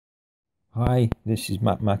Hi, this is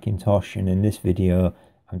Matt McIntosh, and in this video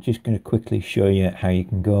I'm just going to quickly show you how you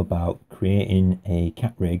can go about creating a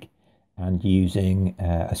cat rig and using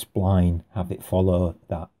a spline, have it follow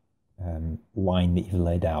that line that you've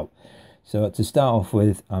laid out. So to start off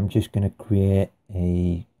with, I'm just going to create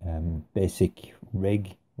a basic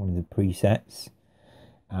rig, one of the presets,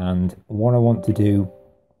 and what I want to do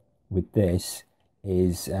with this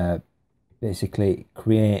is basically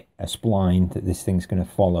create a spline that this thing's going to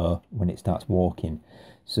follow when it starts walking.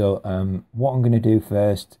 So what I'm going to do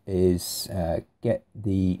first is get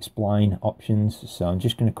the spline options. So I'm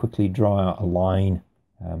just going to quickly draw out a line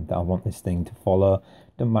that I want this thing to follow.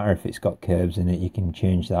 Don't matter if it's got curves in it, you can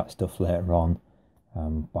change that stuff later on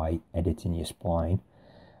by editing your spline.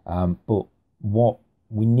 But what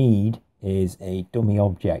we need is a dummy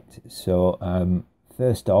object. So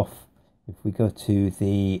first off, if we go to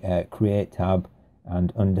the Create tab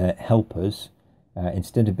and under Helpers,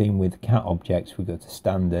 instead of being with cat objects, we go to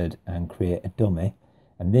Standard and create a dummy.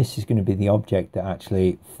 And this is going to be the object that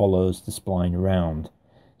actually follows the spline around.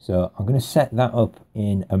 So I'm going to set that up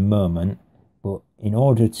in a moment. But in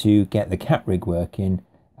order to get the cat rig working,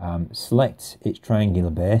 select its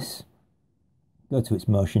triangular base, go to its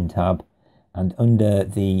Motion tab, and under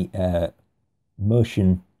the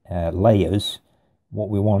Motion layers, what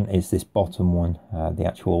we want is this bottom one, the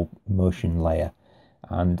actual motion layer.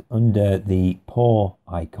 And under the paw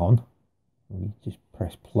icon, we just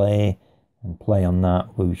press play and play on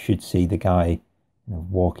that, we should see the guy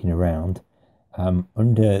walking around.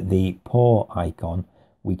 Under the paw icon,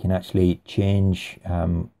 we can actually change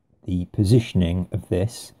the positioning of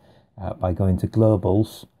this by going to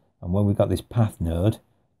globals. And when we've got this path node,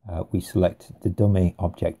 we select the dummy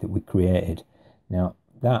object that we created. Now,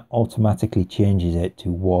 that automatically changes it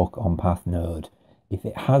to walk on path node. If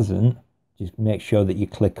it hasn't, just make sure that you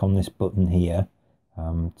click on this button here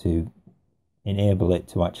to enable it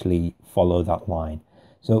to actually follow that line.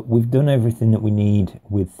 So we've done everything that we need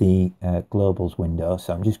with the globals window,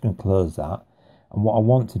 so I'm just going to close that. And what I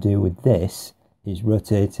want to do with this is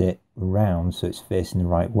rotate it around so it's facing the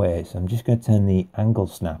right way. So I'm just going to turn the angle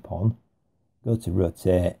snap on, go to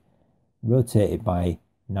rotate it by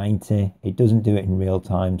 90. It doesn't do it in real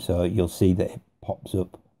time, so you'll see that it pops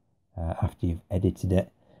up after you've edited it.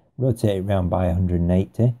 Rotate it around by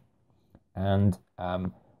 180, and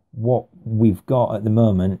what we've got at the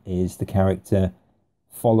moment is the character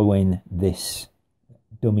following this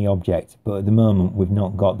dummy object, but at the moment we've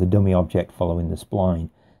not got the dummy object following the spline.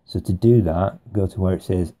 So to do that, go to where it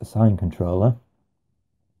says Assign Controller.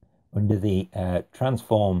 Under the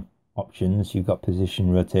transform options, you've got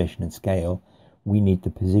position, rotation and scale. We need the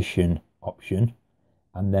position option,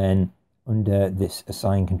 and then under this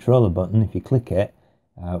Assign Controller button, if you click it,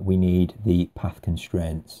 we need the path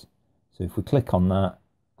constraints. So if we click on that,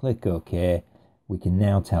 click OK, we can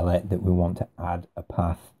now tell it that we want to add a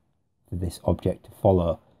path for this object to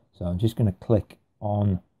follow. So I'm just going to click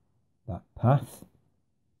on that path,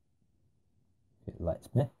 if it lets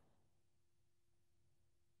me.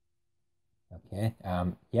 Okay,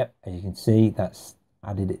 yep, as you can see, that's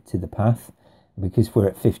added it to the path. Because we're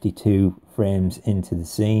at 52 frames into the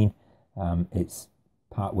scene, it's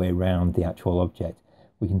part way around the actual object.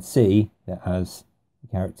 We can see that as the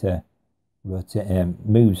character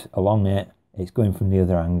moves along it, it's going from the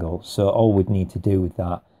other angle. So all we'd need to do with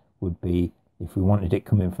that would be, if we wanted it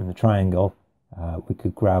coming from the triangle, we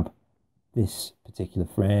could grab this particular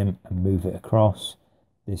frame and move it across.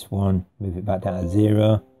 This one, move it back down to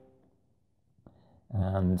 0,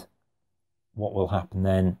 and what will happen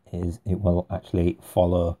then is it will actually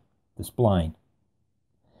follow the spline.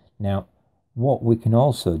 Now, what we can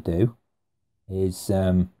also do is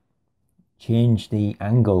change the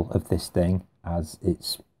angle of this thing as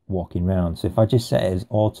it's walking around. So if I just set it as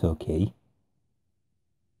auto key,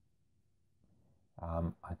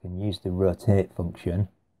 I can use the rotate function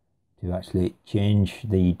to actually change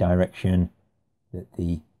the direction that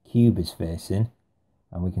the cube is facing,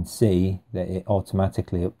 and we can see that it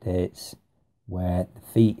automatically updates where the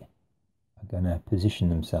feet are going to position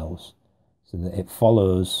themselves so that it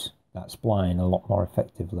follows that spline a lot more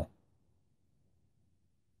effectively.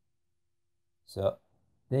 So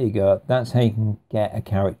there you go. That's how you can get a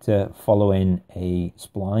character following a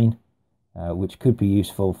spline, which could be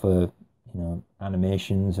useful for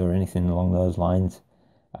animations or anything along those lines.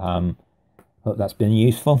 Hope that's been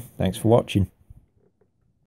useful. Thanks for watching.